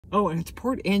Oh, and it's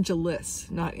Port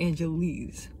Angeles, not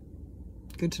Angeles.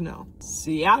 Good to know.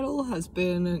 Seattle has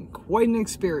been quite an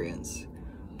experience.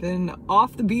 Been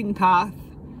off the beaten path,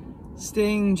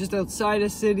 staying just outside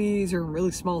of cities or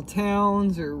really small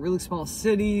towns or really small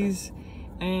cities.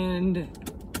 And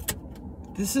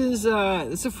this is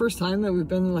the first time that we've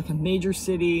been in like a major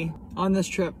city on this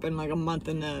trip in like a month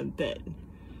and a bit.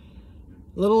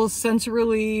 A little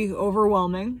sensorily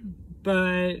overwhelming,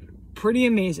 but pretty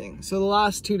amazing. So the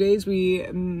last 2 days we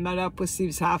met up with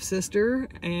Steve's half-sister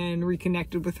and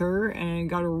reconnected with her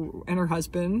and her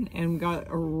husband, and got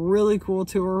a really cool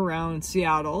tour around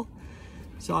Seattle.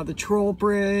 Saw the Troll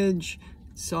Bridge,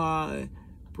 saw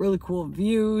really cool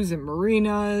views and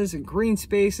marinas and green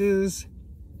spaces.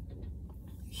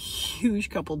 Huge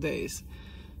couple days.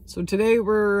 So today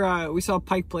we saw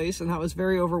Pike Place, and that was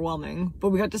very overwhelming, but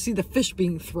we got to see the fish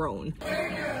being thrown.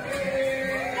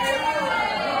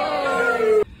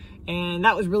 And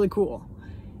that was really cool.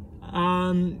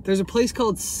 There's a place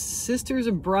called Sisters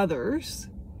and Brothers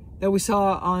that we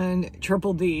saw on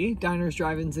Triple D, Diners,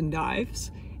 Drive-Ins, and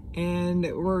Dives. And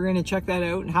we're gonna check that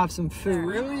out and have some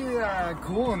food. It's really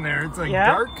cool in there. It's like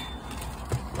dark.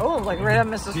 Oh, like right up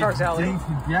Mr. Stark's alley.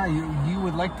 Yeah, you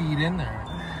would like to eat in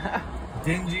there.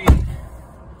 Dingy.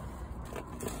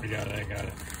 I got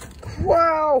it.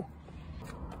 Wow!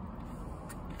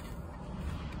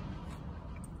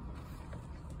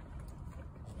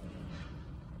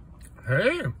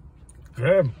 Hey,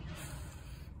 good.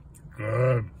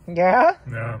 Yeah?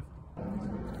 Yeah.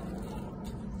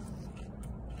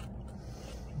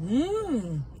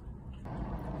 Mmm.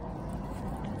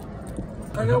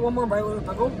 Can I get one more bite with a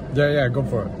pickle? Yeah, go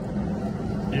for it.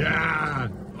 Yeah.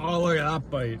 Oh, look at that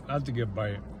bite. That's a good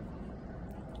bite.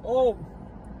 Oh.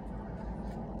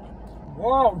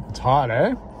 Wow. It's hot,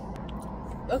 eh?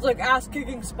 That's like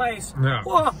ass-kicking spice. Yeah.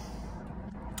 Whoa.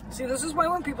 See, this is why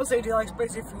when people say, do you like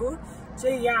spicy food?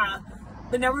 Say, yeah,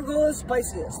 but never go the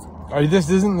spiciest. Oh, this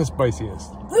isn't the spiciest.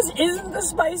 This isn't the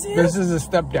spiciest? This is a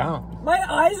step down. My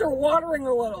eyes are watering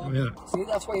a little. Yeah. See,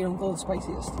 that's why you don't go the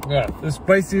spiciest. Yeah, the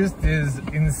spiciest is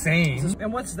insane.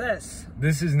 And what's this?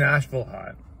 This is Nashville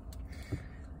hot.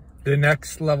 The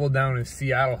next level down is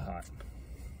Seattle hot.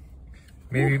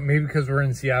 Maybe because we're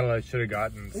in Seattle, I should have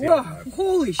gotten Seattle hot.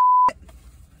 Holy shit.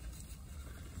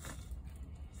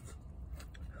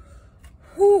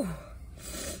 Whew.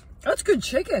 That's good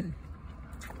chicken.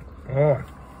 Oh.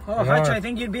 Oh, Hutch, I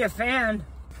think you'd be a fan.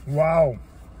 Wow.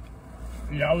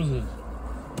 Yowzers.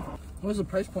 What was the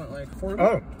price point like? 40?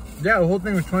 Oh, yeah, the whole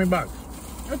thing was 20 bucks.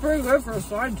 That's pretty good for a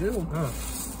side, too. Oh.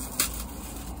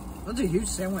 That's a huge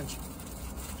sandwich.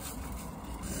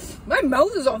 My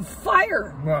mouth is on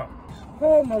fire. Wow.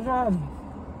 Oh my God.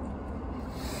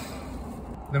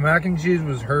 The mac and cheese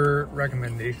was her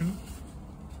recommendation.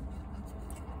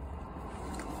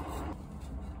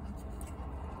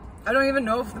 I don't even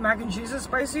know if the mac and cheese is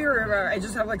spicy or if I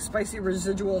just have like spicy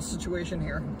residual situation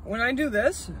here. When I do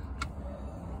this,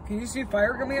 can you see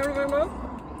fire coming out of my mouth?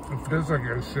 It feels like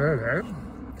it should, eh?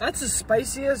 That's the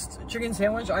spiciest chicken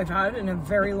sandwich I've had in a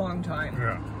very long time.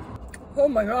 Yeah. Oh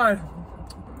my God.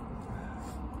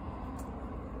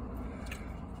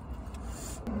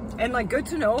 And like, good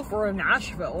to know if we're in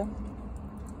Nashville,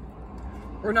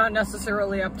 we're not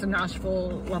necessarily up to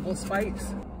Nashville level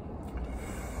spice.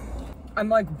 I'm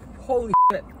like, holy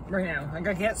shit right now. Like,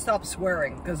 I can't stop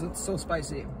swearing because it's so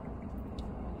spicy.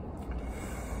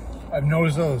 I've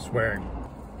noticed all the swearing.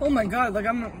 Oh my God, like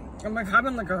I'm like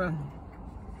having like an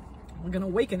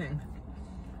awakening.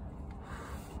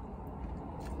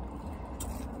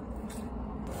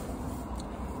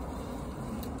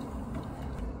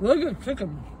 Really good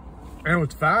chicken. And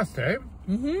it's fast, eh?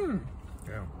 Mm-hmm.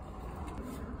 Yeah.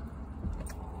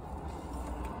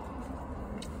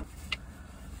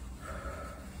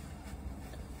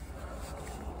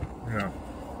 Yeah.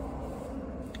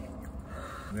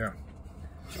 Yeah.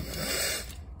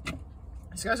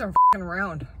 These guys are f***ing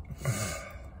around.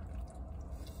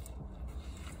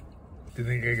 Do you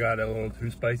think it got a little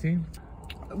too spicy?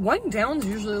 One down's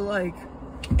usually like,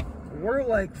 we're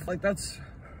like that's,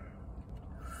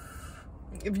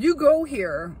 if you go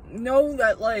here, know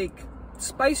that like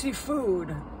spicy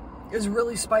food is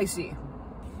really spicy.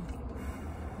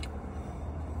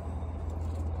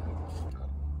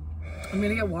 I'm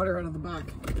gonna get water out of the back.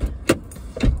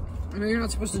 I know you're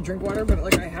not supposed to drink water, but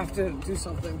like I have to do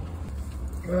something.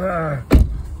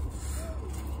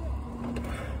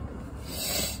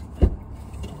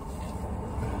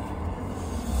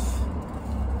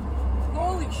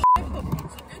 Holy shit!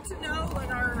 It's good to know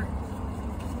like our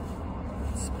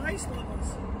spice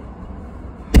levels.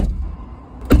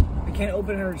 I can't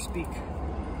open it or speak.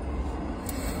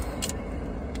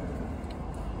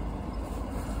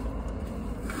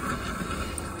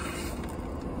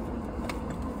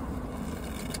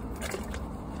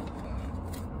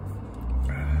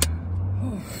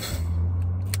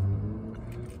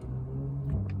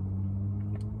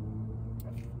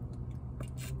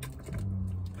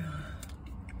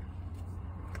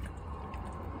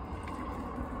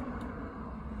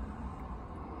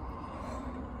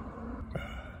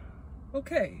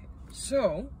 Okay,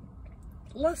 so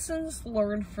lessons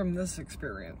learned from this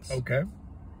experience. Okay.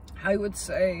 I would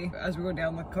say as we go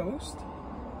down the coast,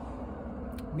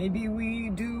 maybe we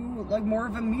do like more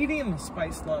of a medium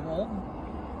spice level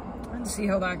and see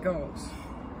how that goes.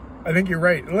 I think you're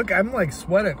right. Look, I'm like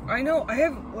sweating. I know, I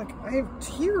have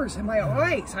tears in my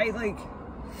eyes. I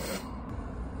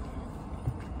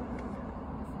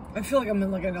feel like I'm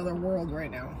in like another world right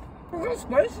now. Look how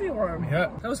spicy you are.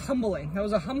 Yeah. That was humbling. That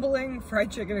was a humbling fried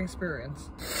chicken experience.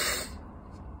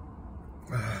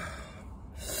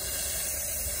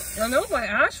 I know, my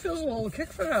ass feels a little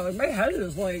kick for that. Like my head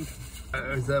is like...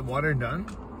 Is that water done?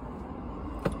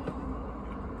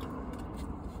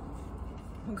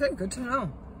 Okay, good to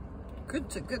know. Good.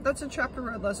 That's a chapter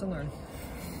red lesson learned.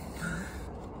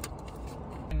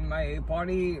 And my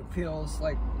body feels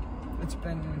like it's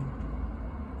been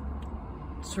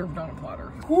served on a platter.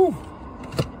 Whew.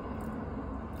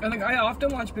 And like I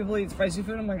often watch people eat spicy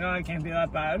food. I'm like, oh, it can't be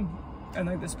that bad. And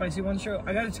like the spicy ones show.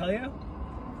 I gotta tell you,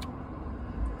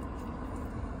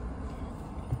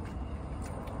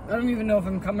 I don't even know if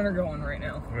I'm coming or going right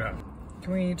now. Yeah.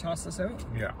 Can we toss this out?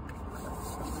 Yeah.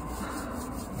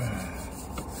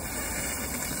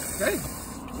 Okay.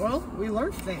 Well, we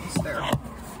learned things there.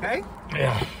 Okay?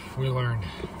 Yeah, we learned.